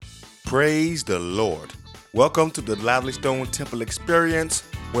Praise the Lord. Welcome to the Lively Stone Temple Experience,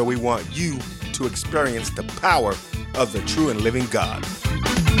 where we want you to experience the power of the true and living God.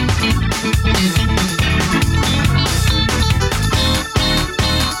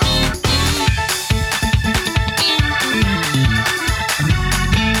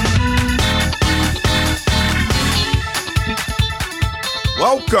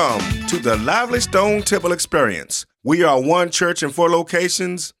 Welcome to the Lively Stone Temple Experience. We are one church in 4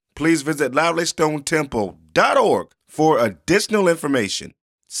 locations. Please visit livelystonetemple.org for additional information.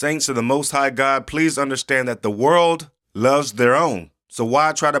 Saints of the Most High God, please understand that the world loves their own. So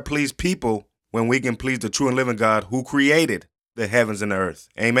why try to please people when we can please the true and living God who created the heavens and the earth?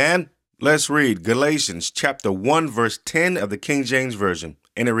 Amen? Let's read Galatians chapter 1, verse 10 of the King James Version.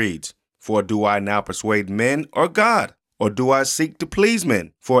 And it reads, "For do I now persuade men or God? Or do I seek to please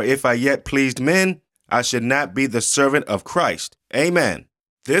men? For if I yet pleased men, I should not be the servant of Christ." Amen.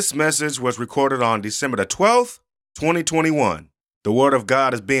 This message was recorded on December the 12th, 2021. The Word of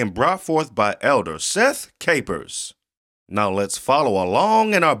God is being brought forth by Elder Seth Capers. Now let's follow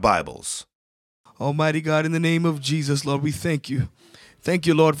along in our Bibles. Almighty God, in the name of Jesus, Lord, we thank you. Thank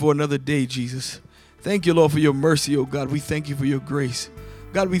you, Lord, for another day, Jesus. Thank you, Lord, for your mercy, oh God. We thank you for your grace.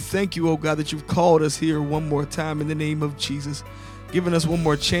 God, we thank you, oh God, that you've called us here one more time in the name of Jesus, giving us one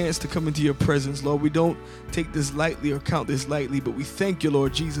more chance to come into your presence, Lord. We don't take this lightly or count this lightly, but we thank you,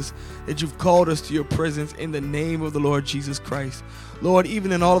 Lord Jesus, that you've called us to your presence in the name of the Lord Jesus Christ. Lord,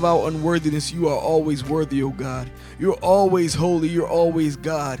 even in all of our unworthiness, you are always worthy, oh God. You're always holy. You're always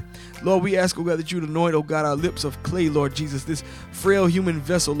God. Lord, we ask, oh God, that you'd anoint, oh God, our lips of clay, Lord Jesus, this frail human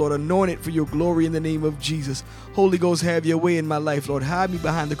vessel, Lord, anoint it for your glory in the name of Jesus. Holy Ghost, have your way in my life, Lord. Hide me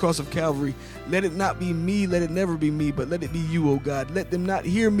behind the cross of Calvary. Let it not be me, let it never be me, but let it be you, oh God. Let them not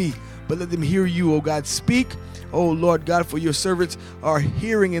hear me, but let them hear you, oh God. Speak, oh Lord God, for your servants are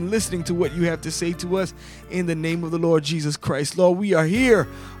hearing and listening to what you have to say to us in the name of the Lord Jesus Christ. Lord, we are here,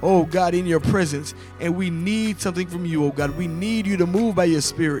 oh God, in your presence, and we need something from you, oh God. We need you to move by your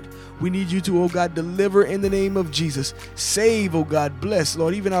Spirit. We need you to, oh God, deliver in the name of Jesus. Save, oh God, bless,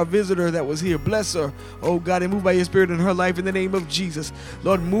 Lord, even our visitor that was here. Bless her, oh God, and move by your Spirit in her life in the name of Jesus.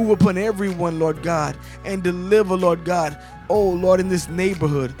 Lord, move upon everyone, Lord God, and deliver, Lord God, oh Lord, in this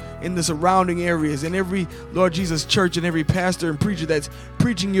neighborhood, in the surrounding areas, in every, Lord Jesus, church and every pastor and preacher that's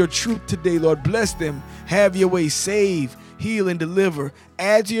preaching your truth today, Lord, bless them. Have your way. Save, heal, and deliver.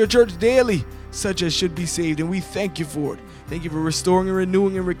 Add to your church daily such as should be saved, and we thank you for it. Thank you for restoring and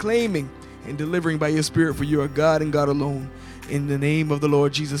renewing and reclaiming and delivering by your Spirit, for you are God and God alone. In the name of the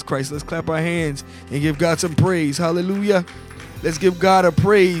Lord Jesus Christ, let's clap our hands and give God some praise. Hallelujah. Let's give God a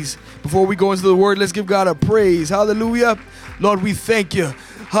praise. Before we go into the word, let's give God a praise. Hallelujah. Lord, we thank you.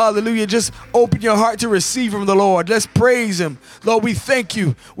 Hallelujah. Just open your heart to receive from the Lord. Let's praise him. Lord, we thank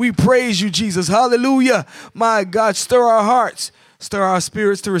you. We praise you, Jesus. Hallelujah. My God, stir our hearts. Stir our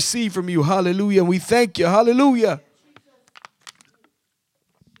spirits to receive from you. Hallelujah. And we thank you. Hallelujah.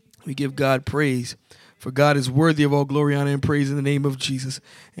 We give God praise, for God is worthy of all glory, honor, and praise in the name of Jesus.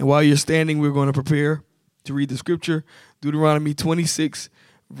 And while you're standing, we're going to prepare to read the scripture, Deuteronomy 26,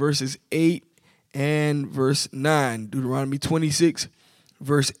 verses 8 and verse 9. Deuteronomy 26,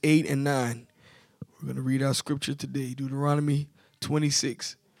 verse 8 and 9. We're going to read our scripture today, Deuteronomy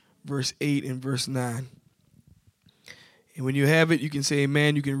 26, verse 8 and verse 9. And when you have it, you can say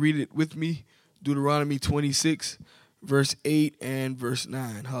amen. You can read it with me, Deuteronomy 26, verse 8 and verse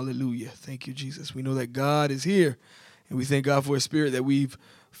 9. Hallelujah. Thank you, Jesus. We know that God is here, and we thank God for his Spirit that we've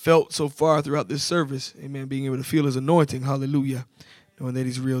felt so far throughout this service. Amen. Being able to feel his anointing. Hallelujah. Knowing that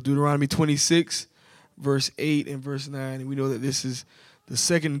he's real. Deuteronomy 26, verse 8 and verse 9. And we know that this is the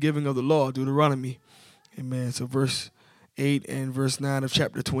second giving of the law, Deuteronomy. Amen. So verse 8 and verse 9 of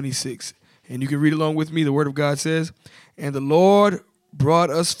chapter 26. And you can read along with me. The word of God says, "And the Lord brought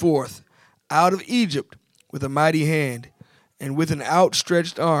us forth out of Egypt with a mighty hand, and with an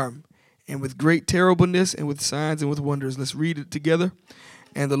outstretched arm, and with great terribleness, and with signs and with wonders." Let's read it together.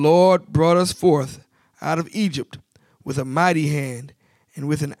 "And the Lord brought us forth out of Egypt with a mighty hand, and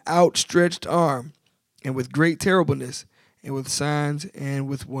with an outstretched arm, and with great terribleness, and with signs and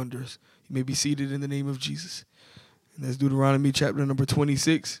with wonders." You may be seated in the name of Jesus. And that's Deuteronomy chapter number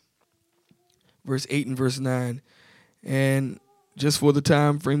 26, verse 8 and verse 9. And just for the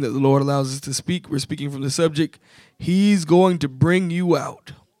time frame that the Lord allows us to speak, we're speaking from the subject, He's going to bring you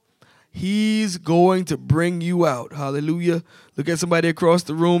out. He's going to bring you out. Hallelujah. Look at somebody across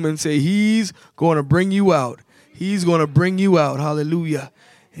the room and say, He's going to bring you out. He's going to bring you out. Hallelujah.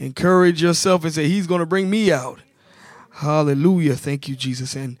 Encourage yourself and say, He's going to bring me out. Hallelujah. Thank you,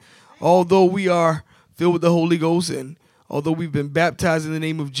 Jesus. And although we are filled with the Holy Ghost, and although we've been baptized in the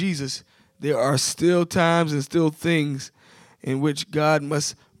name of Jesus, there are still times and still things in which God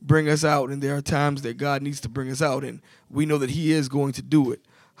must bring us out, and there are times that God needs to bring us out, and we know that he is going to do it.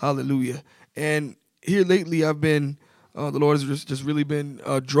 Hallelujah. And here lately I've been, the Lord has just really been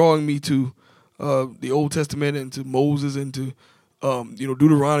drawing me to the Old Testament and to Moses and to,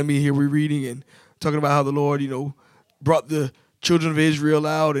 Deuteronomy. Here we're reading and talking about how the Lord, brought the children of Israel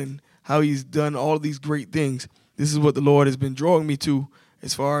out and how he's done all of these great things. This is what the Lord has been drawing me to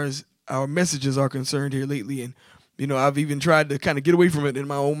as far as our messages are concerned here lately. And, I've even tried to kind of get away from it in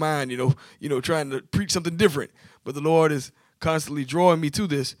my own mind, trying to preach something different. But the Lord is constantly drawing me to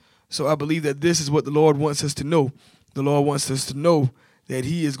this. So I believe that this is what the Lord wants us to know. The Lord wants us to know that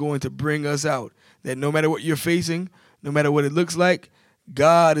he is going to bring us out, that no matter what you're facing, no matter what it looks like,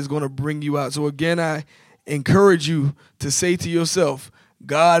 God is going to bring you out. So again, I encourage you to say to yourself,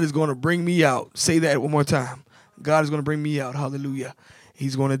 God is going to bring me out. Say that one more time. God is going to bring me out. Hallelujah.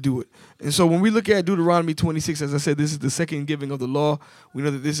 He's going to do it. And so when we look at Deuteronomy 26, as I said, this is the second giving of the law. We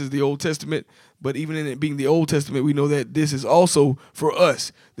know that this is the Old Testament, but even in it being the Old Testament, we know that this is also for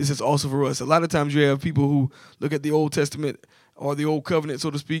us. This is also for us. A lot of times you have people who look at the Old Testament or the Old Covenant,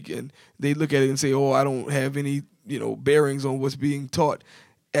 so to speak, and they look at it and say, oh, I don't have any, bearings on what's being taught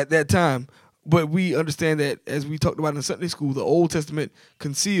at that time. But we understand that, as we talked about in Sunday school, the Old Testament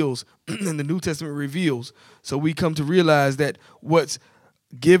conceals and the New Testament reveals. So we come to realize that what's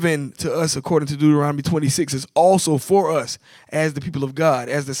given to us according to Deuteronomy 26 is also for us as the people of God,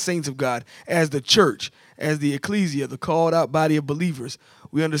 as the saints of God, as the church, as the ecclesia, the called out body of believers.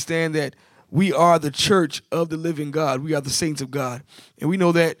 We understand that we are the church of the living God. We are the saints of God. And we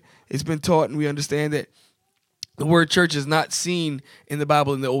know that it's been taught, and we understand that the word church is not seen in the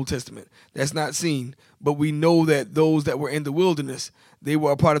Bible in the Old Testament. That's not seen. But we know that those that were in the wilderness, they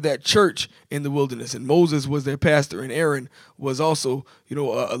were a part of that church in the wilderness. And Moses was their pastor, and Aaron was also,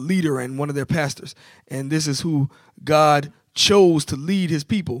 a leader and one of their pastors. And this is who God chose to lead his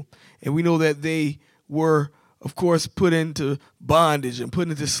people. And we know that they were, of course, put into bondage and put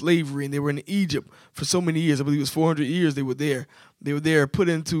into slavery, and they were in Egypt for so many years. I believe it was 400 years they were there. They were there put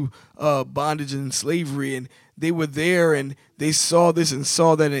into bondage and slavery, and they were there, and they saw this and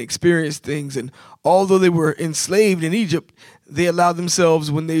saw that and experienced things. And although they were enslaved in Egypt, they allowed themselves,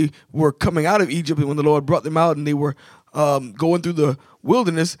 when they were coming out of Egypt and when the Lord brought them out and they were going through the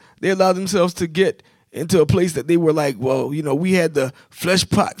wilderness, they allowed themselves to get into a place that they were like, well, we had the flesh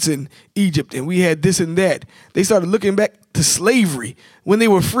pots in Egypt and we had this and that. They started looking back to slavery when they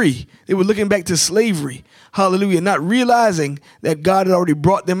were free. They were looking back to slavery. Hallelujah. Not realizing that God had already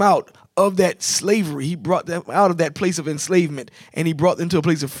brought them out of that slavery. He brought them out of that place of enslavement, and he brought them to a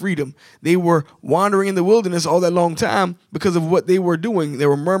place of freedom. They were wandering in the wilderness all that long time because of what they were doing. They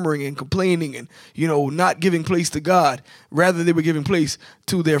were murmuring and complaining and, not giving place to God. Rather, they were giving place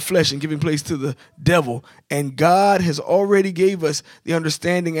to their flesh and giving place to the devil. And God has already gave us the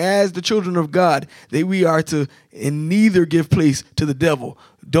understanding as the children of God that we are to neither give place to the devil.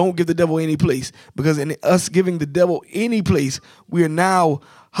 Don't give the devil any place, because in us giving the devil any place, we are now,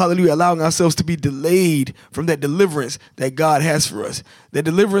 hallelujah, allowing ourselves to be delayed from that deliverance that God has for us. That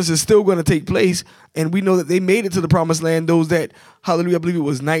deliverance is still going to take place, and we know that they made it to the promised land. Those that, hallelujah, I believe it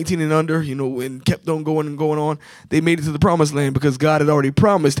was 19 and under, and kept on going and going on, they made it to the promised land because God had already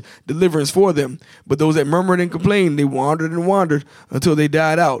promised deliverance for them. But those that murmured and complained, they wandered and wandered until they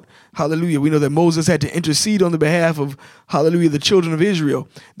died out. Hallelujah. We know that Moses had to intercede on the behalf of, hallelujah, the children of Israel,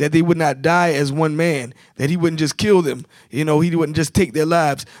 that they would not die as one man, that he wouldn't just kill them, he wouldn't just take their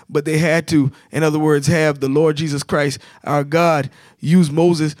lives, but they had to, in other words, have the Lord Jesus Christ, our God, use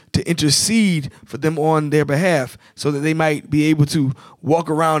Moses to intercede for them on their behalf so that they might be able to walk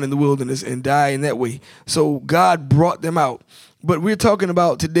around in the wilderness and die in that way. So God brought them out. But we're talking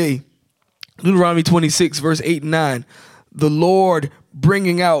about today, Deuteronomy 26, verse 8 and 9, the Lord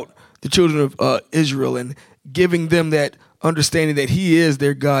bringing out the children of Israel and giving them that understanding that he is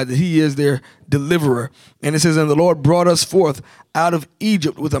their God, that he is their deliverer. And it says, and the Lord brought us forth out of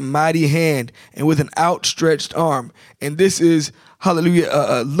Egypt with a mighty hand and with an outstretched arm. And this is,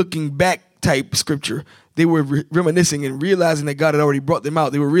 hallelujah, looking back type scripture. They were reminiscing and realizing that God had already brought them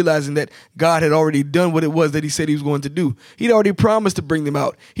out. They were realizing that God had already done what it was that he said he was going to do. He'd already promised to bring them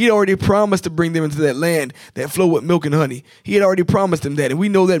out. He'd already promised to bring them into that land that flowed with milk and honey. He had already promised them that. And we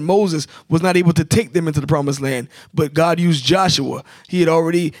know that Moses was not able to take them into the promised land, but God used Joshua. He had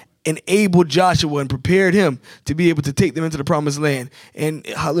already enabled Joshua and prepared him to be able to take them into the promised land. And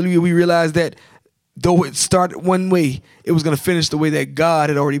hallelujah, we realize that though it started one way, it was going to finish the way that God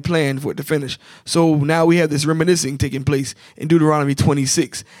had already planned for it to finish. So now we have this reminiscing taking place in Deuteronomy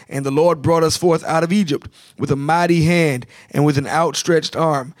 26. And the Lord brought us forth out of Egypt with a mighty hand and with an outstretched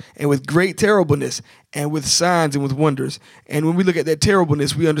arm and with great terribleness and with signs and with wonders. And when we look at that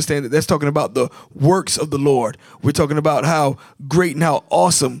terribleness, we understand that that's talking about the works of the Lord. We're talking about how great and how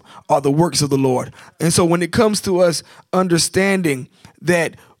awesome are the works of the Lord. And so when it comes to us understanding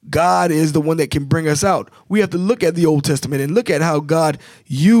that God is the one that can bring us out, we have to look at the Old Testament and look at how God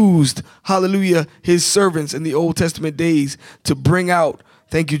used, hallelujah, his servants in the Old Testament days to bring out,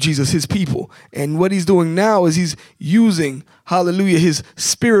 thank you, Jesus, his people. And what he's doing now is he's using, hallelujah, his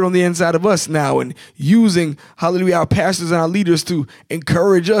spirit on the inside of us now, and using, hallelujah, our pastors and our leaders to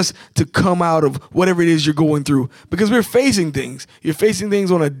encourage us to come out of whatever it is you're going through, because we're facing things. You're facing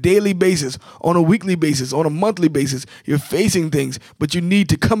things on a daily basis, on a weekly basis, on a monthly basis. You're facing things, but you need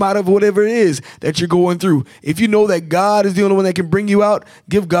to come out of whatever it is that you're going through. If you know that God is the only one that can bring you out,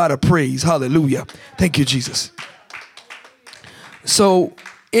 give God a praise. Hallelujah. Thank you, Jesus. So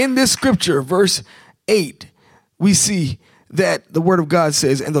in this scripture, verse 8, we see that the word of God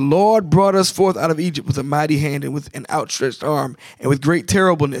says, and the Lord brought us forth out of Egypt with a mighty hand and with an outstretched arm and with great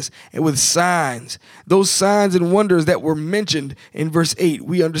terribleness and with signs. Those signs and wonders that were mentioned in verse 8,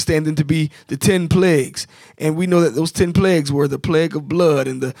 we understand them to be the 10 plagues. And we know that those 10 plagues were the plague of blood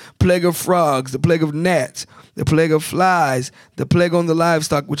and the plague of frogs, the plague of gnats, the plague of flies, the plague on the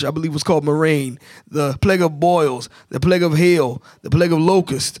livestock, which I believe was called murrain, the plague of boils, the plague of hail, the plague of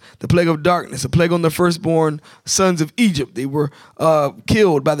locusts, the plague of darkness, the plague on the firstborn sons of Egypt. They were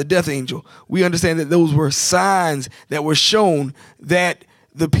killed by the death angel. We understand that those were signs that were shown that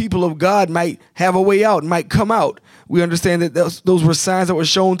the people of God might have a way out, might come out. We understand that those were signs that were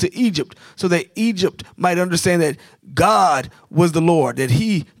shown to Egypt so that Egypt might understand that God was the Lord, that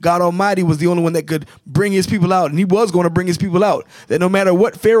he, God Almighty, was the only one that could bring his people out. And he was going to bring his people out. That no matter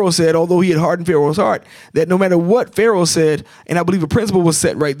what Pharaoh said, although he had hardened Pharaoh's heart, that no matter what Pharaoh said, and I believe a principle was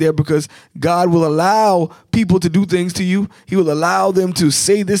set right there, because God will allow people to do things to you. He will allow them to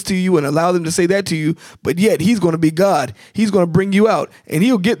say this to you and allow them to say that to you. But yet he's going to be God. He's going to bring you out, and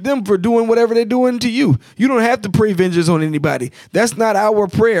he'll get them for doing whatever they're doing to you. You don't have to pray vengeance on anybody. That's not our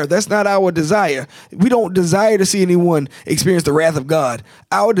prayer. That's not our desire. We don't desire to see anyone experience the wrath of God.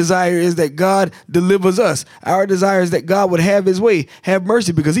 Our desire is that God delivers us. Our desire is that God would have his way, have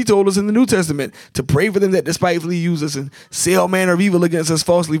mercy, because he told us in the New Testament to pray for them that despitefully use us and say all manner of evil against us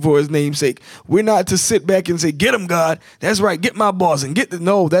falsely for his name's sake. We're not to sit back and say, get him, God. That's right. Get my boss and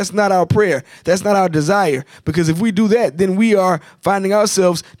no, that's not our prayer. That's not our desire, because if we do that, then we are finding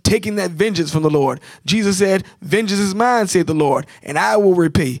ourselves taking that vengeance from the Lord. Jesus said, vengeance is mine, saith the Lord, and I will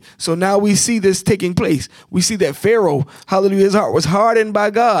repay. So now we see this taking place. We see that Pharaoh, hallelujah, his heart was hardened by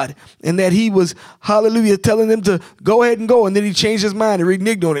God, and that he was, hallelujah, telling them to go ahead and go. And then he changed his mind and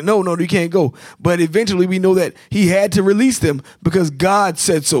reneged on it. No, you can't go. But eventually we know that he had to release them because God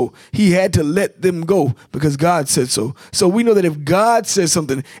said so. He had to let them go because God said so. So we know that if God says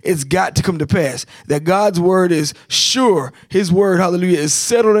something, it's got to come to pass. That God's word is sure. His word, hallelujah, is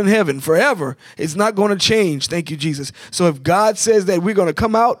settled in heaven forever. It's not going to change. Thank you, Jesus. So if God says that we're going to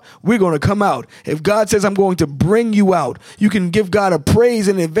come out, we're going to come out. If God says I'm going to bring you out, you can give God a praise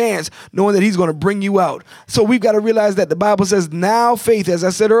in advance, knowing that he's going to bring you out. So we've got to realize that the Bible says now faith, as I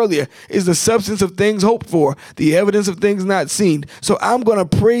said earlier, is the substance of things hoped for, the evidence of things not seen. So I'm going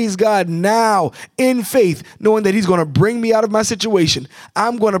to praise God now in faith, knowing that he's going to bring me out of my situation.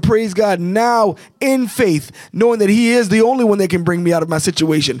 I'm going to praise God now in faith, knowing that he is the only one that can bring me out of my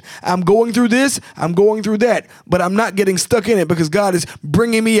situation. I'm going through this, I'm going through that, but I'm not getting stuck in it because God is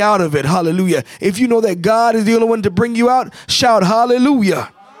bringing me out of it. Hallelujah. If you know that God is the only one to bring you out, shout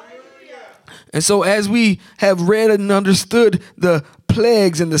hallelujah. And so as we have read and understood the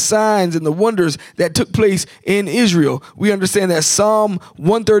plagues and the signs and the wonders that took place in Israel, we understand that Psalm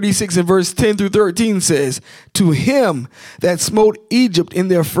 136 and verse 10 through 13 says, to him that smote Egypt in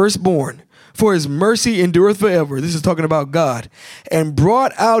their firstborn, for his mercy endureth forever. This is talking about God. And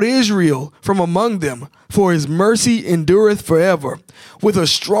brought out Israel from among them, for his mercy endureth forever. With a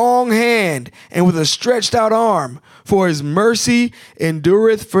strong hand and with a stretched out arm, for his mercy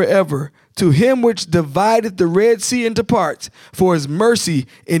endureth forever. To him which divideth the Red Sea into parts, for his mercy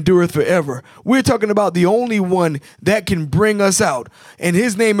endureth forever. We're talking about the only one that can bring us out. And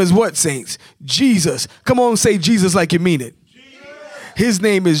his name is what, saints? Jesus. Come on, say Jesus like you mean it. His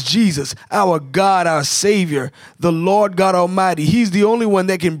name is Jesus, our God, our Savior, the Lord God Almighty. He's the only one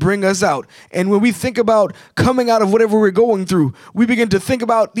that can bring us out. And when we think about coming out of whatever we're going through, we begin to think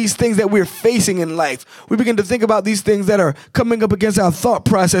about these things that we're facing in life. We begin to think about these things that are coming up against our thought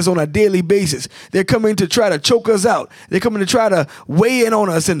process on a daily basis. They're coming to try to choke us out. They're coming to try to weigh in on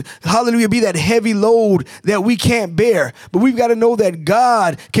us and, hallelujah, be that heavy load that we can't bear. But we've got to know that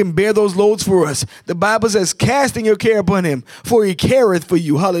God can bear those loads for us. The Bible says, casting your care upon him, for he careth for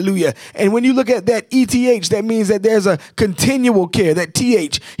you. Hallelujah. And when you look at that ETH, that means that there's a continual care. That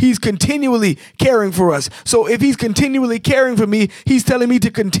TH, he's continually caring for us. So if he's continually caring for me, he's telling me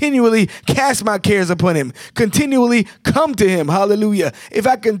to continually cast my cares upon him, continually come to him. Hallelujah. If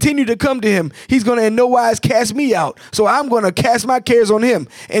I continue to come to him, he's going to in no wise cast me out. So I'm going to cast my cares on him.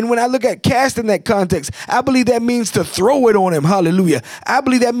 And when I look at cast in that context, I believe that means to throw it on him. Hallelujah. I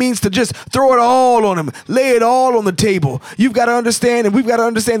believe that means to just throw it all on him, lay it all on the table. You've got to understand, and we've got to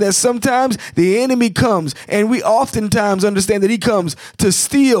understand that sometimes the enemy comes, and we oftentimes understand that he comes to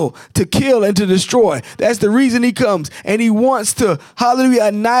steal, to kill, and to destroy. That's the reason he comes. And he wants to, hallelujah,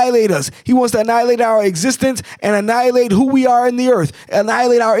 annihilate us. He wants to annihilate our existence and annihilate who we are in the earth,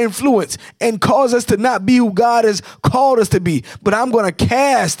 annihilate our influence, and cause us to not be who God has called us to be. But I'm going to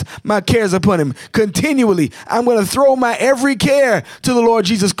cast my cares upon him continually. I'm going to throw my every care to the Lord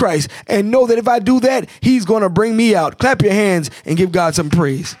Jesus Christ and know that if I do that, he's going to bring me out. Clap your hands and give God some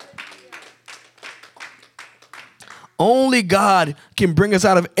praise. Only God can bring us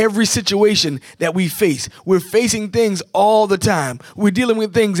out of every situation that we face. We're facing things all the time. We're dealing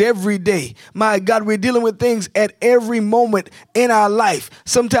with things every day. My God, we're dealing with things at every moment in our life.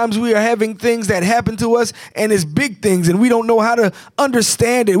 Sometimes we are having things that happen to us, and it's big things, and we don't know how to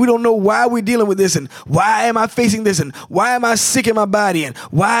understand it. We don't know why we're dealing with this, and why am I facing this, and why am I sick in my body, and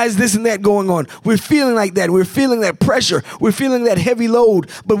why is this and that going on? We're feeling like that. We're feeling that pressure. We're feeling that heavy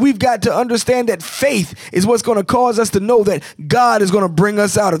load, but we've got to understand that faith is what's going to cause us to know that God is going to bring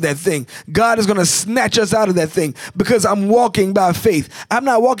us out of that thing. God is going to snatch us out of that thing, because I'm walking by faith. I'm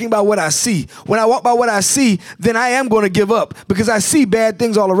not walking by what I see. When I walk by what I see, then I am going to give up, because I see bad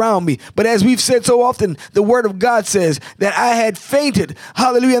things all around me. But as we've said so often, the word of God says that I had fainted,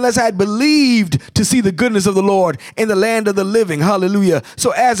 hallelujah, unless I had believed to see the goodness of the Lord in the land of the living. Hallelujah.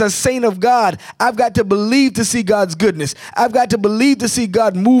 So as a saint of God, I've got to believe to see God's goodness. I've got to believe to see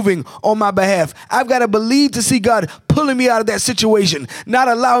God moving on my behalf. I've got to believe to see God pulling me out of that situation, not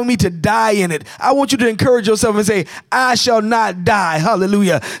allowing me to die in it. I want you to encourage yourself and say, I shall not die.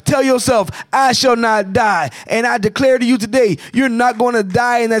 Hallelujah. Tell yourself, I shall not die. And I declare to you today, you're not going to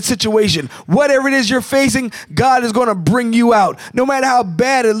die in that situation. Whatever it is you're facing, God is going to bring you out. No matter how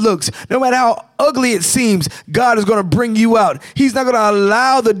bad it looks, no matter how ugly it seems, God is going to bring you out. He's not going to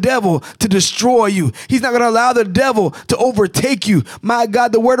allow the devil to destroy you. He's not going to allow the devil to overtake you. My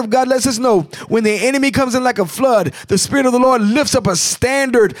God, the word of God lets us know when the enemy comes in like a flood, the Spirit of the Lord lifts up a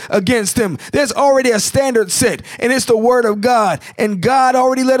standard against him. There's already a standard set, and it's the word of God. And God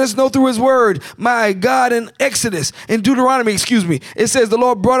already let us know through his word. My God, in Deuteronomy, it says the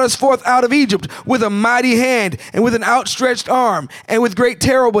Lord brought us forth out of Egypt with a mighty hand and with an outstretched arm and with great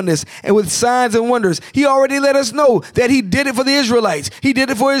terribleness and with signs and wonders. He already let us know that he did it for the Israelites. He did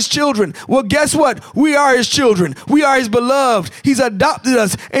it for his children. Well, guess what? We are his children. We are his beloved. He's adopted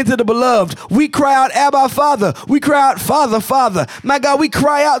us into the beloved. We cry out, Abba, Father. We cry out, Father, Father. My God, we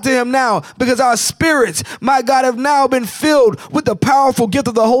cry out to him now because our spirits, my God, have now been filled with the powerful gift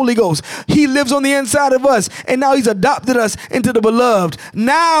of the Holy Ghost. He lives on the inside of us, and now he's adopted us into the beloved.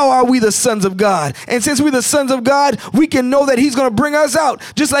 Now are we the sons of God. And since we're the sons of God, we can know that he's going to bring us out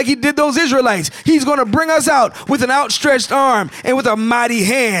just like he did those Israelites. He's going to bring us out with an outstretched arm and with a mighty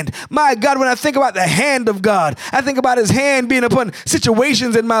hand. My God, when I think about the hand of God, I think about his hand being upon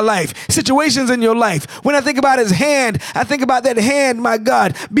situations in my life, situations in your life. When I think about his hand, I think about that hand, my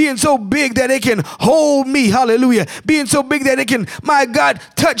God, being so big that it can hold me. Hallelujah. Being so big that it can, my God,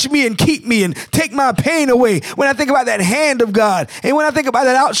 touch me and keep me and take my pain away. When I think about that hand of God, and when I think about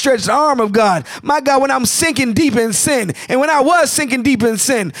that outstretched arm of God, my God, when I'm sinking deep in sin, and when I was sinking deep in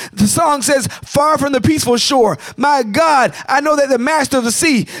sin, the song says, far from the peaceful shore, my God, I know that the master of the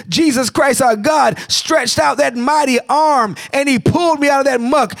sea, Jesus Christ, our God, stretched out that mighty arm, and he pulled me out of that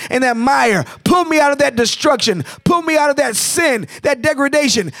muck and that mire, Pull me out of that destruction. Pull me out of that sin, that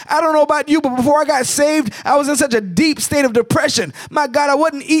degradation. I don't know about you, but before I got saved, I was in such a deep state of depression. My God, I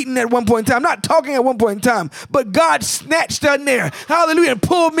wasn't eating at one point in time, not talking at one point in time, but God snatched in there, hallelujah, and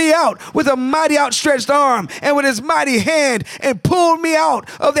pulled me out with a mighty outstretched arm and with his mighty hand and pulled me out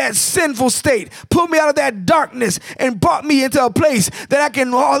of that sinful state, pulled me out of that darkness and brought me into a place that I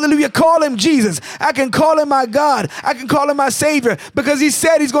can, hallelujah, call him Jesus. I can call him my God. I can call him my Savior because he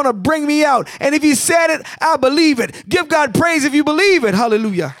said he's going to bring me out. And if he said it, I believe it. Give God praise if you believe it.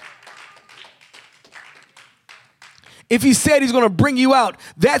 Hallelujah. If he said he's going to bring you out,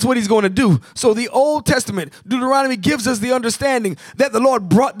 that's what he's going to do. So the Old Testament, Deuteronomy, gives us the understanding that the Lord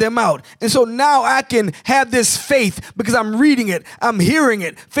brought them out. And so now I can have this faith because I'm reading it. I'm hearing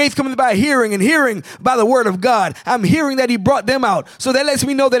it. Faith comes by hearing and hearing by the word of God. I'm hearing that he brought them out. So that lets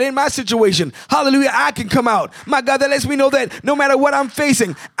me know that in my situation, hallelujah, I can come out. My God, that lets me know that no matter what I'm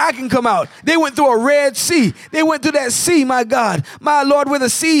facing, I can come out. They went through a Red Sea. They went through that sea, my God. My Lord, where the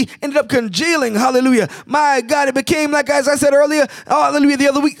sea ended up congealing. Hallelujah. My God, it became like, as I said earlier, hallelujah, the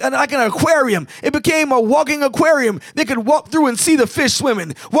other week, like an aquarium. It became a walking aquarium. They could walk through and see the fish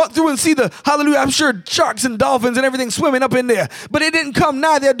swimming, walk through and see the, hallelujah, I'm sure sharks and dolphins and everything swimming up in there, but it didn't come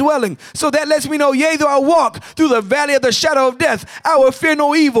nigh their dwelling. So that lets me know, yea, though I walk through the valley of the shadow of death, I will fear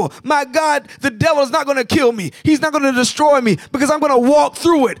no evil. My God, the devil is not going to kill me. He's not going to destroy me because I'm going to walk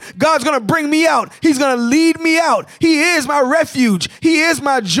through it. God's going to bring me out. He's going to lead me out. He is my refuge. He is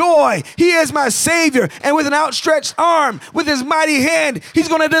my joy. He is my Savior. And with an outstretched arm, with his mighty hand, he's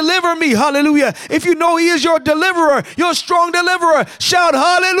going to deliver me. Hallelujah. If you know he is your deliverer, your strong deliverer, shout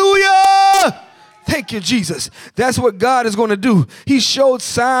hallelujah. Thank you, Jesus. That's what God is going to do. He showed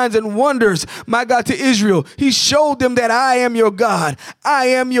signs and wonders, my God, to Israel. He showed them that I am your God. I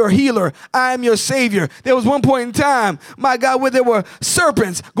am your healer. I am your Savior. There was one point in time, my God, where there were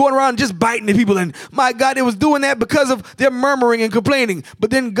serpents going around just biting the people. And my God, it was doing that because of their murmuring and complaining.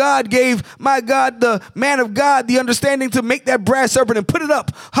 But then God gave, my God, the man of God, the understanding to make that brass serpent and put it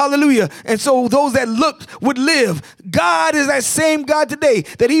up. Hallelujah. And so those that looked would live. God is that same God today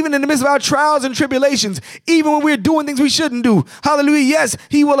that even in the midst of our trials and tribulations, even when we're doing things we shouldn't do, hallelujah, yes,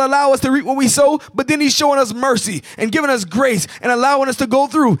 he will allow us to reap what we sow, but then he's showing us mercy and giving us grace and allowing us to go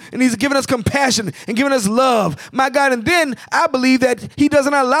through, and he's giving us compassion and giving us love, my God. And then I believe that he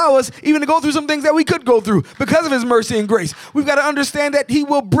doesn't allow us even to go through some things that we could go through because of his mercy and grace. We've got to understand that he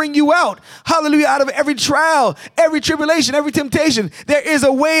will bring you out, hallelujah, out of every trial, every tribulation, every temptation. There is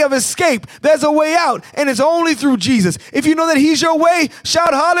a way of escape. There's a way out, and it's only through Jesus. If you know that he's your way,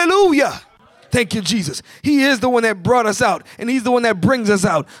 shout hallelujah. Thank you, Jesus. He is the one that brought us out, and he's the one that brings us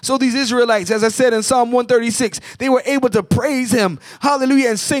out. So these Israelites, as I said in Psalm 136, they were able to praise him,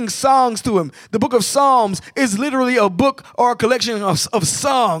 hallelujah, and sing songs to him. The book of Psalms is literally a book or a collection of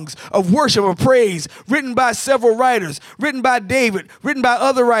songs, of worship, of praise, written by several writers, written by David, written by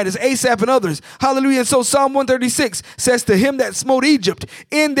other writers, Asaph and others. Hallelujah. And so Psalm 136 says, to him that smote Egypt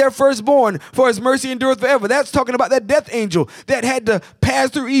in their firstborn, for his mercy endureth forever. That's talking about that death angel that had to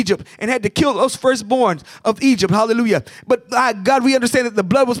pass through Egypt and had to kill those firstborns of Egypt. Hallelujah. But God, we understand that the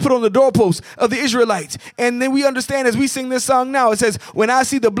blood was put on the doorposts of the Israelites. And then we understand as we sing this song now, it says, when I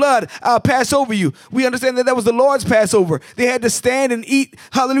see the blood, I'll pass over you. We understand that that was the Lord's Passover. They had to stand and eat,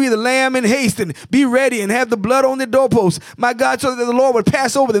 hallelujah, the lamb in haste and be ready and have the blood on their doorposts, my God, so that the Lord would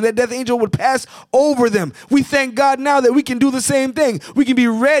pass over them, that death angel would pass over them. We thank God now that we can do the same thing. We can be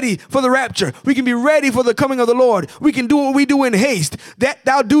ready for the rapture. We can be ready for the coming of the Lord. We can do what we do in haste. That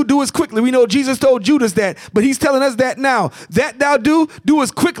thou do as quickly. We know Jesus told Judas that, but he's telling us that now. That thou do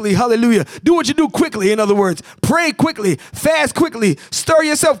as quickly. Hallelujah. Do what you do quickly, in other words. Pray quickly. Fast quickly. Stir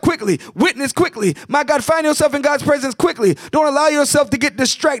yourself quickly. Witness quickly. My God, find yourself in God's presence quickly. Don't allow yourself to get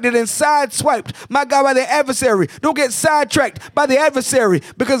distracted and sideswiped, my God, by the adversary. Don't get sidetracked by the adversary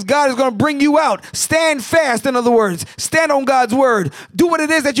because God is going to bring you out. Stand fast, in other words. Stand on God's word. Do what it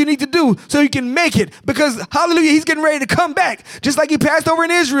is that you need to do so you can make it because, hallelujah, he's getting ready to come back just like he passed over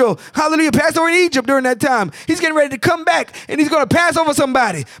in Israel. Hallelujah. Passed over in Egypt during that time. He's getting ready to come back and he's going to pass over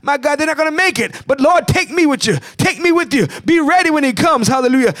somebody. My God, they're not going to make it. But Lord, take me with you. Take me with you. Be ready when he comes.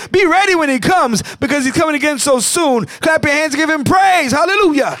 Hallelujah. Be ready when he comes because he's coming again so soon. Clap your hands and give him praise.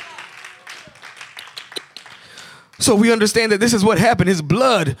 Hallelujah. So we understand that this is what happened. His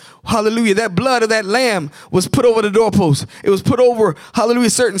blood hallelujah, that blood of that lamb was put over the doorpost. It was put over, hallelujah,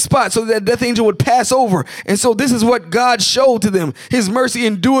 certain spots so that death angel would pass over. And so this is what God showed to them. His mercy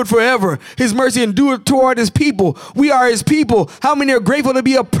endured forever. His mercy endured toward his people. We are his people. How many are grateful to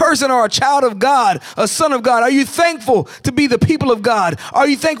be a person or a child of God, a son of God? Are you thankful to be the people of God? Are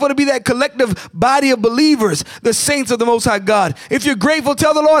you thankful to be that collective body of believers, the saints of the Most High God? If you're grateful,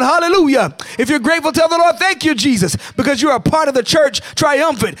 tell the Lord, hallelujah. If you're grateful, tell the Lord, thank you, Jesus, because you're a part of the church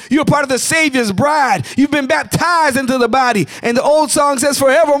triumphant. You're a part of the Savior's bride. You've been baptized into the body. And the old song says,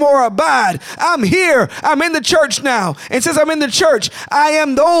 forevermore abide. I'm here. I'm in the church now. And since I'm in the church, I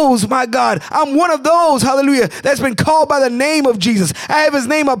am those, my God. I'm one of those, hallelujah, that's been called by the name of Jesus. I have his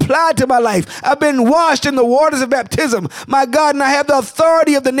name applied to my life. I've been washed in the waters of baptism, my God, and I have the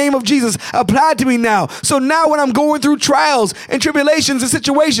authority of the name of Jesus applied to me now. So now when I'm going through trials and tribulations and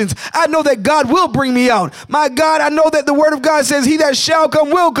situations, I know that God will bring me out. My God, I know that the word of God says, he that shall come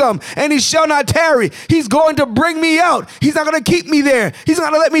will come, and he shall not tarry. He's going to bring me out. He's not going to keep me there. He's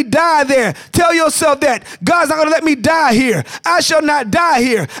not going to let me die there. Tell yourself that. God's not going to let me die here. I shall not die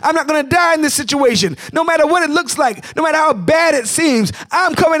here. I'm not going to die in this situation. No matter what it looks like, no matter how bad it seems,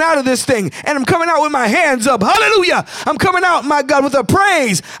 I'm coming out of this thing, and I'm coming out with my hands up. Hallelujah. I'm coming out, my God, with a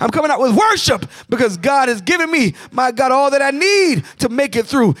praise. I'm coming out with worship because God has given me, my God, all that I need to make it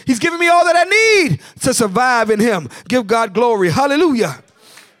through. He's given me all that I need to survive in him. Give God glory. Hallelujah.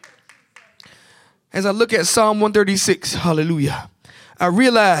 As I look at Psalm 136, hallelujah, I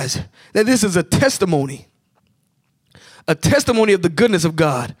realize that this is a testimony of the goodness of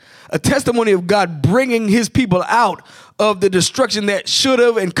God, a testimony of God bringing his people out of the destruction that should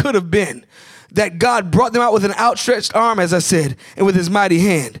have and could have been. That God brought them out with an outstretched arm, as I said, and with his mighty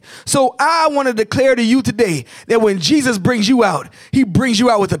hand. So I want to declare to you today that when Jesus brings you out, he brings you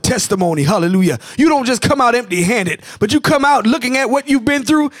out with a testimony. Hallelujah. You don't just come out empty-handed, but you come out looking at what you've been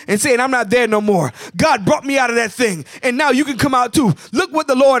through and saying, I'm not there no more. God brought me out of that thing. And now you can come out too. Look what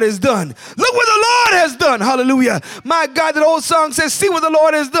the Lord has done. Look what the Lord has done. Hallelujah. My God, that old song says, see what the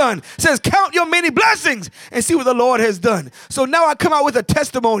Lord has done. It says, count your many blessings and see what the Lord has done. So now I come out with a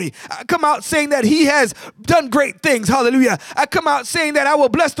testimony. I come out saying that he has done great things. Hallelujah. I come out saying that I will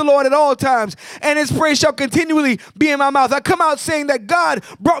bless the Lord at all times, and his praise shall continually be in my mouth. I come out saying that God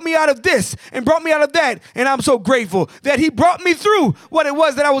brought me out of this and brought me out of that, and I'm so grateful that he brought me through what it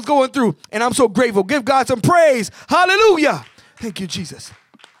was that I was going through, and I'm so grateful. Give God some praise. Hallelujah. Thank you, Jesus.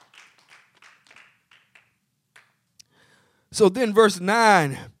 So then verse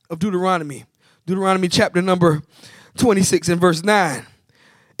 9 of Deuteronomy chapter number 26 and verse 9.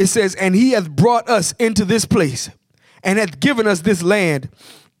 It says, and he hath brought us into this place and hath given us this land,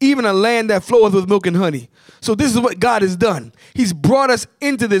 even a land that floweth with milk and honey. So this is what God has done. He's brought us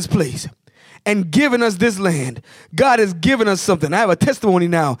into this place and given us this land. God has given us something. I have a testimony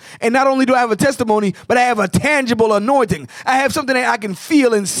now. And not only do I have a testimony, but I have a tangible anointing. I have something that I can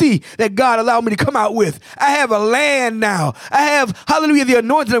feel and see that God allowed me to come out with. I have a land now. I have, hallelujah, the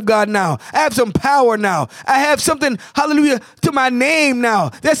anointing of God now. I have some power now. I have something, hallelujah, to my name now.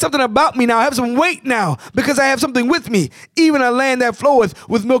 There's something about me now. I have some weight now because I have something with me. Even a land that floweth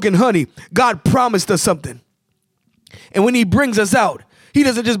with milk and honey. God promised us something. And when he brings us out, he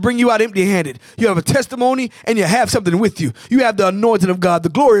doesn't just bring you out empty-handed. You have a testimony and you have something with you. You have the anointing of God, the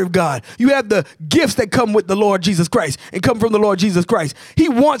glory of God. You have the gifts that come with the Lord Jesus Christ and come from the Lord Jesus Christ. He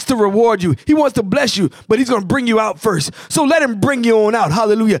wants to reward you. He wants to bless you, but he's going to bring you out first. So let him bring you on out.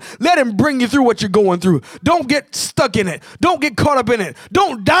 Hallelujah. Let him bring you through what you're going through. Don't get stuck in it. Don't get caught up in it.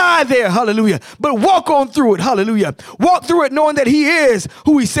 Don't die there. Hallelujah. But walk on through it. Hallelujah. Walk through it knowing that he is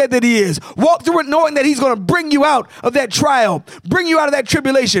who he said that he is. Walk through it knowing that he's going to bring you out of that trial, bring you out of that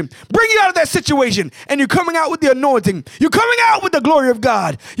tribulation, bring you out of that situation, and you're coming out with the anointing. You're coming out with the glory of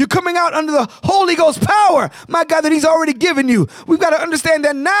God. You're coming out under the Holy Ghost power, my God, that he's already given you. We've got to understand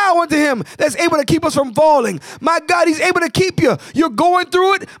that now unto him that's able to keep us from falling. My God, he's able to keep you. You're going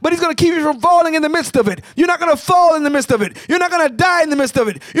through it, but he's going to keep you from falling in the midst of it. You're not going to fall in the midst of it. You're not going to die in the midst of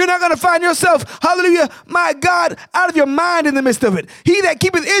it. You're not going to find yourself, hallelujah, my God, out of your mind in the midst of it. He that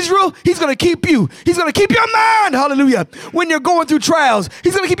keepeth Israel, he's going to keep you. He's going to keep your mind, hallelujah, when you're going through trials.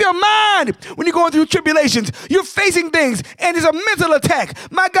 He's going to keep your mind when you're going through tribulations. You're facing things, and it's a mental attack.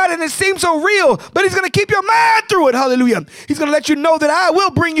 My God, and it seems so real, but he's going to keep your mind through it. Hallelujah. He's going to let you know that I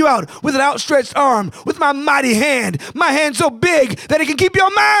will bring you out with an outstretched arm, with my mighty hand. My hand so big that it can keep your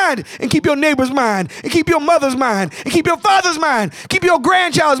mind and keep your neighbor's mind and keep your mother's mind and keep your father's mind, keep your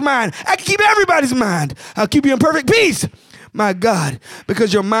grandchild's mind. I can keep everybody's mind. I'll keep you in perfect peace. My God,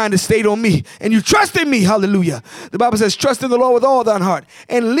 because your mind is stayed on me and you trust in me. Hallelujah. The Bible says, trust in the Lord with all thine heart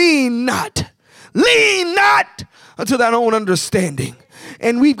and lean not unto thine own understanding.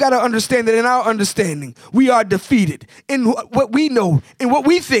 And we've got to understand that in our understanding, we are defeated. In what we know, in what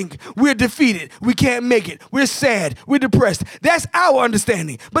we think, we're defeated. We can't make it. We're sad. We're depressed. That's our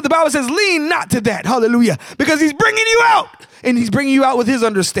understanding. But the Bible says, lean not to that. Hallelujah. Because he's bringing you out. And he's bringing you out with his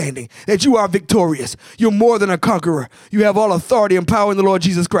understanding that you are victorious. You're more than a conqueror. You have all authority and power in the Lord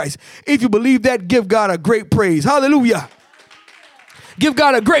Jesus Christ. If you believe that, give God a great praise. Hallelujah. Give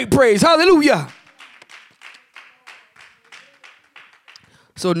God a great praise. Hallelujah.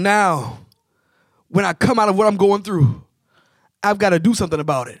 So now, when I come out of what I'm going through, I've got to do something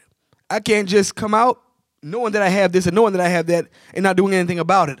about it. I can't just come out knowing that I have this and knowing that I have that and not doing anything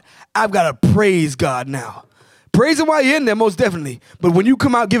about it. I've got to praise God now. Praise him while you're in there, most definitely. But when you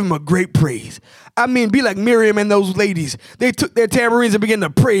come out, give him a great praise. I mean, be like Miriam and those ladies. They took their tambourines and began to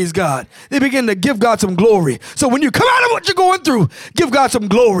praise God. They began to give God some glory. So when you come out of what you're going through, give God some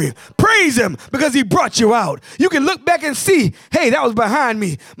glory. Praise him because he brought you out. You can look back and see, hey, that was behind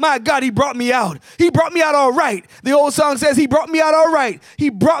me. My God, he brought me out. He brought me out all right. The old song says he brought me out all right. He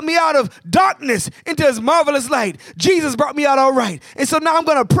brought me out of darkness into his marvelous light. Jesus brought me out all right. And so now I'm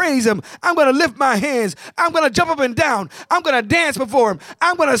going to praise him. I'm going to lift my hands. I'm going to jump up and down. I'm going to dance before him.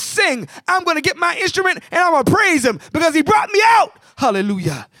 I'm going to sing. I'm going to get my instrument and I'm going to praise him because he brought me out.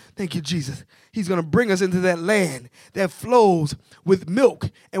 Hallelujah. Thank you, Jesus. He's going to bring us into that land that flows with milk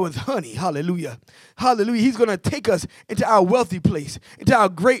and with honey. Hallelujah. Hallelujah. He's going to take us into our wealthy place, into our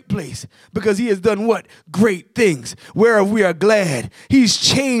great place, because he has done what? Great things, whereof we are glad. He's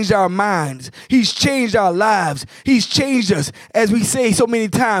changed our minds. He's changed our lives. He's changed us, as we say so many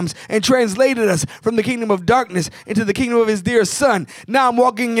times, and translated us from the kingdom of darkness into the kingdom of his dear son. Now I'm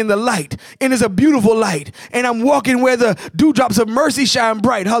walking in the light, and it's a beautiful light, and I'm walking where the dewdrops of mercy shine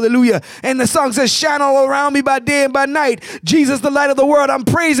bright. Hallelujah. And the song says, shine all around me by day and by night. Jesus, the light of the world. I'm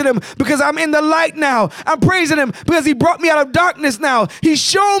praising him because I'm in the light now. I'm praising him because he brought me out of darkness now. He's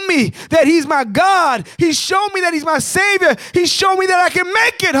shown me that he's my God. He's shown me that he's my Savior. He's shown me that I can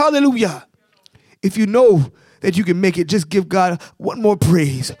make it. Hallelujah. If you know that you can make it, just give God one more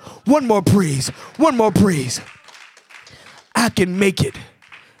praise. One more praise. One more praise. I can make it.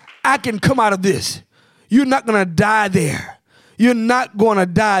 I can come out of this. You're not going to die there. You're not going to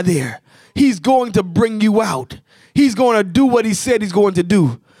die there. He's going to bring you out. He's going to do what he said he's going to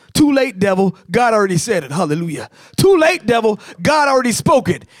do. Too late, devil. God already said it. Hallelujah. Too late, devil. God already spoke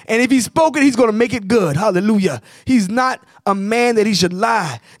it. And if he spoke it, he's going to make it good. Hallelujah. He's not a man that he should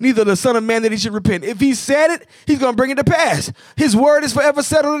lie, neither the son of man that he should repent. If he said it, he's going to bring it to pass. His word is forever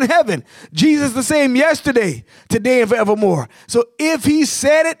settled in heaven. Jesus the same yesterday, today, and forevermore. So if he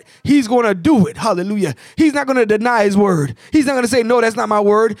said it, he's going to do it. Hallelujah. He's not going to deny his word. He's not going to say, no, that's not my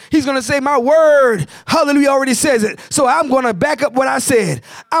word. He's going to say, my word, hallelujah, already says it. So I'm going to back up what I said.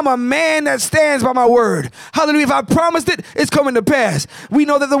 I'm a man that stands by my word. Hallelujah. If I promised it, it's coming to pass. We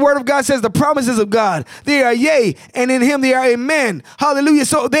know that the word of God says the promises of God, they are yea, and in him they are amen. Hallelujah.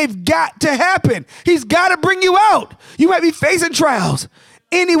 So they've got to happen. He's got to bring you out. You might be facing trials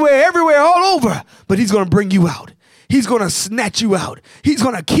anywhere, everywhere, all over, but he's going to bring you out. He's going to snatch you out. He's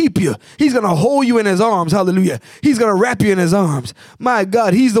going to keep you. He's going to hold you in his arms. Hallelujah. He's going to wrap you in his arms. My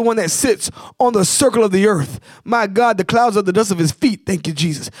God, he's the one that sits on the circle of the earth. My God, the clouds are the dust of his feet. Thank you,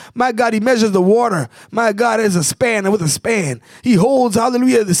 Jesus. My God, he measures the water. My God, as a span and with a span. He holds,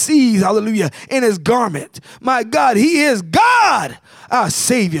 hallelujah, the seas, hallelujah, in his garment. My God, he is God, our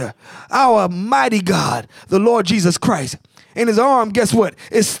Savior, our mighty God, the Lord Jesus Christ. And his arm, guess what?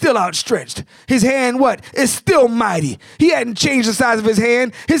 Is still outstretched. His hand, what? Is still mighty. He hadn't changed the size of his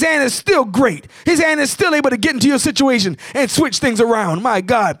hand. His hand is still great. His hand is still able to get into your situation and switch things around. My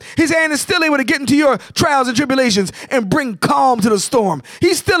God. His hand is still able to get into your trials and tribulations and bring calm to the storm.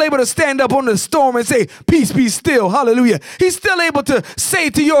 He's still able to stand up on the storm and say, peace, be still. Hallelujah. He's still able to say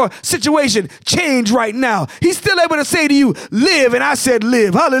to your situation, change right now. He's still able to say to you, live. And I said,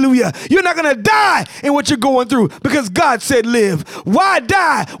 live. Hallelujah. You're not going to die in what you're going through because God said, live. Why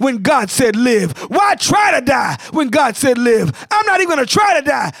die when God said live? Why try to die when God said live? I'm not even going to try to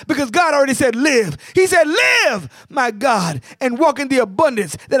die because God already said live. He said live, my God, and walk in the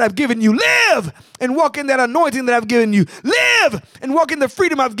abundance that I've given you. Live and walk in that anointing that I've given you. Live and walk in the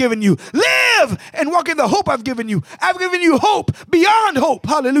freedom I've given you. Live and walk in the hope I've given you. I've given you hope beyond hope.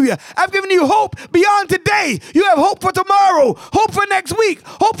 Hallelujah. I've given you hope beyond today. You have hope for tomorrow, hope for next week,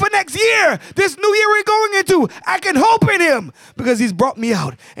 hope for next year. This new year we're going into, I can hope in him because he's brought me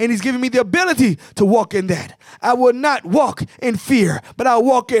out and he's given me the ability to walk in that. I will not walk in fear, but I'll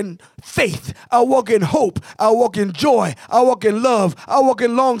walk in faith. I'll walk in hope. I'll walk in joy. I'll walk in love. I'll walk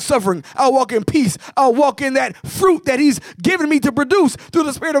in long suffering. I'll walk in peace. I'll walk in that fruit that he's given me to produce through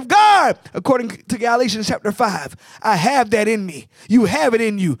the Spirit of God, according according to Galatians chapter 5. I have that in me. You have it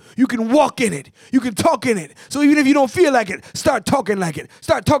in you. You can walk in it. You can talk in it. So even if you don't feel like it, start talking like it.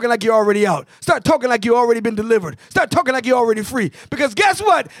 Start talking like you're already out. Start talking like you've already been delivered. Start talking like you're already free. Because guess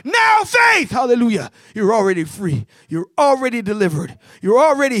what? Now faith, hallelujah, you're already free. You're already delivered. You're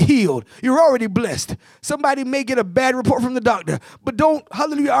already healed. You're already blessed. Somebody may get a bad report from the doctor, but don't,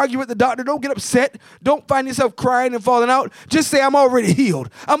 hallelujah, argue with the doctor. Don't get upset. Don't find yourself crying and falling out. Just say, I'm already healed.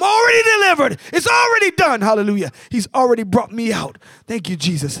 I'm already delivered. It's already done. Hallelujah. He's already brought me out. Thank you,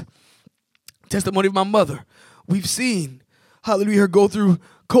 Jesus. Testimony of my mother. We've seen, hallelujah, her go through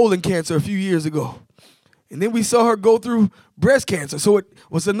colon cancer a few years ago. And then we saw her go through breast cancer. So it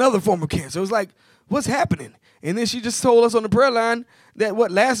was another form of cancer. It was like, what's happening? And then she just told us on the prayer line that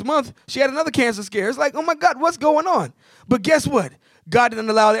last month she had another cancer scare. It's like, oh my God, what's going on? But guess what? God didn't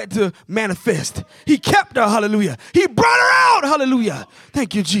allow that to manifest. He kept her, hallelujah. He brought her out, hallelujah.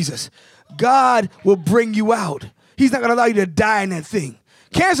 Thank you, Jesus. God will bring you out. He's not going to allow you to die in that thing.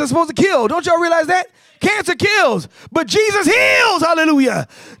 Cancer is supposed to kill. Don't y'all realize that? Cancer kills, but Jesus heals, hallelujah.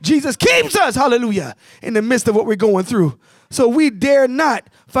 Jesus keeps us, hallelujah, in the midst of what we're going through. So we dare not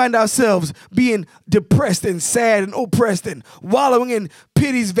find ourselves being depressed and sad and oppressed and wallowing in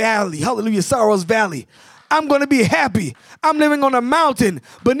pity's valley, hallelujah, sorrow's valley. I'm going to be happy. I'm living on a mountain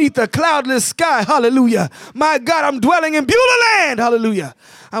beneath a cloudless sky, hallelujah. My God, I'm dwelling in Beulah land, hallelujah.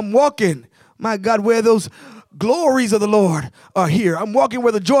 I'm walking, my God, where those glories of the Lord are here. I'm walking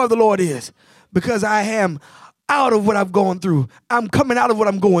where the joy of the Lord is because I am out of what I've gone through. I'm coming out of what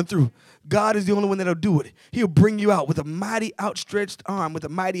I'm going through. God is the only one that'll do it. He'll bring you out with a mighty outstretched arm, with a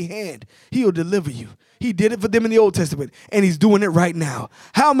mighty hand. He'll deliver you. He did it for them in the Old Testament, and he's doing it right now.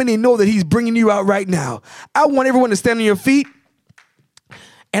 How many know that he's bringing you out right now? I want everyone to stand on your feet,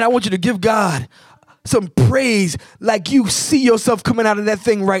 and I want you to give God some praise like you see yourself coming out of that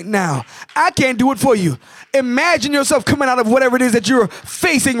thing right now. I can't do it for you. Imagine yourself coming out of whatever it is that you're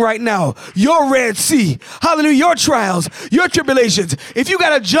facing right now. Your Red Sea. Hallelujah. Your trials, your tribulations. If you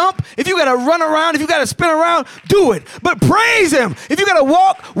got to jump, if you got to run around, if you got to spin around, do it. But praise him. If you got to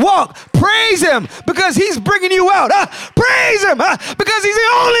walk. Praise him because he's bringing you out. Praise him because he's the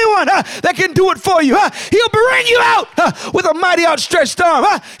only one that can do it for you. He'll bring you out with a mighty outstretched arm.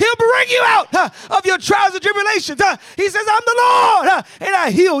 He'll bring you out of your trials and tribulations. He says, I'm the Lord and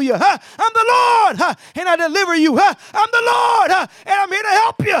I heal you. I'm the Lord and I deliver you. I'm the Lord and I'm here to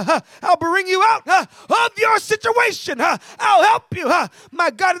help you. I'll bring you out of your situation. I'll help you. My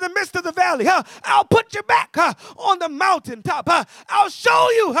God, in the midst of the valley, I'll put you back on the mountaintop. I'll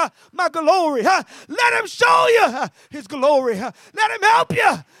show you my glory. Let him show you his glory. Let him help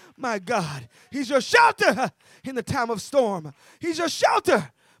you. My God, he's your shelter in the time of storm. He's your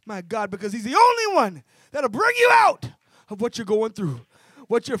shelter, my God, because he's the only one that'll bring you out of what you're going through,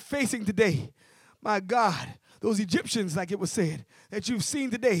 what you're facing today. My God, those Egyptians, like it was said, that you've seen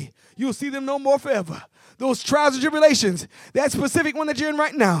today, you'll see them no more forever. Those trials and tribulations, that specific one that you're in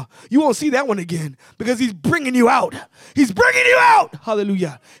right now, you won't see that one again because he's bringing you out. He's bringing you out.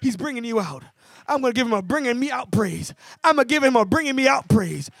 Hallelujah. He's bringing you out. I'm going to give him a bringing me out praise. I'm going to give him a bringing me out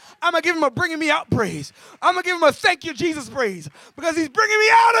praise. I'm going to give him a bringing me out praise. I'm going to give him a thank you, Jesus praise because he's bringing me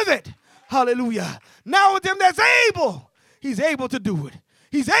out of it. Hallelujah. Now with him that's able, he's able to do it.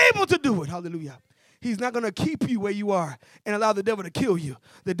 He's able to do it. Hallelujah. He's not going to keep you where you are and allow the devil to kill you.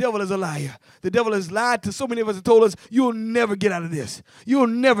 The devil is a liar. The devil has lied to so many of us and told us, you'll never get out of this. You'll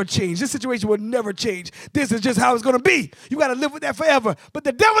never change. This situation will never change. This is just how it's going to be. You got to live with that forever. But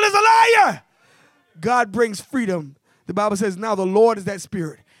the devil is a liar. God brings freedom. The Bible says, now the Lord is that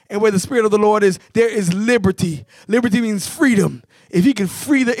spirit. And where the spirit of the Lord is, there is liberty. Liberty means freedom. If he can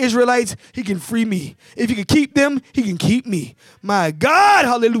free the Israelites, he can free me. If he can keep them, he can keep me. My God,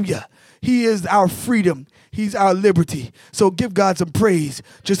 hallelujah. He is our freedom. He's our liberty. So give God some praise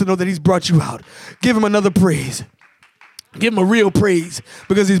just to know that he's brought you out. Give him another praise. Give him a real praise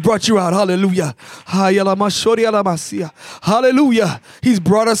because he's brought you out. Hallelujah. Hallelujah. He's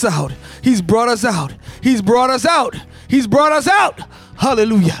brought us out. He's brought us out. He's brought us out. He's brought us out.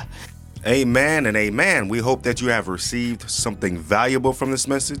 Hallelujah. Amen and amen. We hope that you have received something valuable from this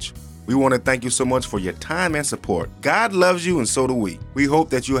message. We want to thank you so much for your time and support. God loves you and so do we. We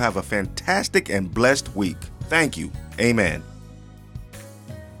hope that you have a fantastic and blessed week. Thank you. Amen.